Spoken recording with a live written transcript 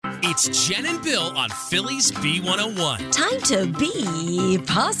It's Jen and Bill on Phillies B101. Time to be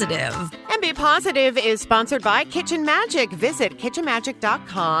positive. And Be Positive is sponsored by Kitchen Magic. Visit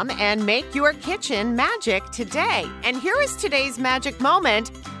kitchenmagic.com and make your kitchen magic today. And here is today's magic moment.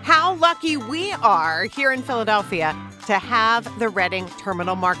 How lucky we are here in Philadelphia to have the Reading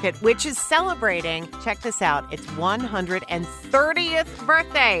Terminal Market, which is celebrating, check this out, its 130th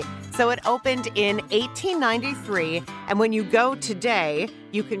birthday. So it opened in 1893, and when you go today,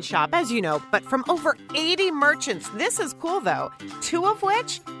 you can shop, as you know, but from over 80 merchants. This is cool, though, 2 of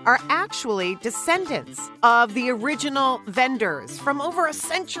which are actually descendants of the original vendors from over a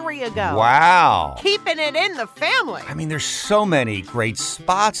century ago. Wow. Keeping it in the family. I mean, there's so many great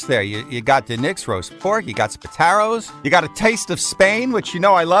spots there. You got the Nick's roast pork, you got Spataro's, you got a taste of Spain, which you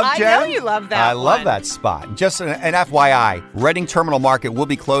know I love, Jen. I know you love that I love that spot. Just an FYI, Reading Terminal Market will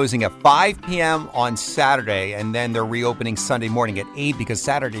be closing at 5 p.m. on Saturday, and then they're reopening Sunday morning at 8 because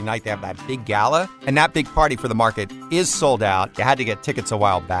Saturday night they have that big gala, and that big party for the market is sold out. You had to get tickets a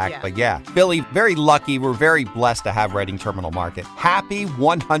while back, but yeah, Philly, very lucky. We're very blessed to have Reading Terminal Market. Happy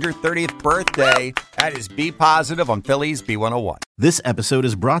 130th birthday. That is Be Positive on Phillies B101. This episode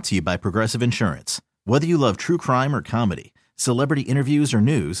is brought to you by Progressive Insurance. Whether you love true crime or comedy, celebrity interviews or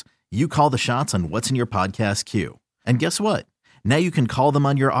news, you call the shots on what's in your podcast queue. And guess what? Now you can call them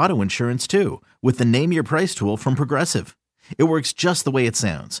on your auto insurance too with the Name Your Price tool from Progressive. It works just the way it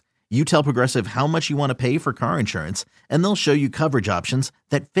sounds. You tell Progressive how much you want to pay for car insurance, and they'll show you coverage options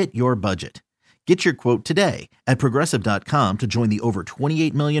that fit your budget. Get your quote today at Progressive.com to join the over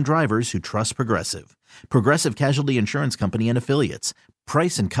 28 million drivers who trust Progressive. Progressive Casualty Insurance Company and Affiliates.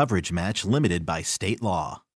 Price and coverage match limited by state law.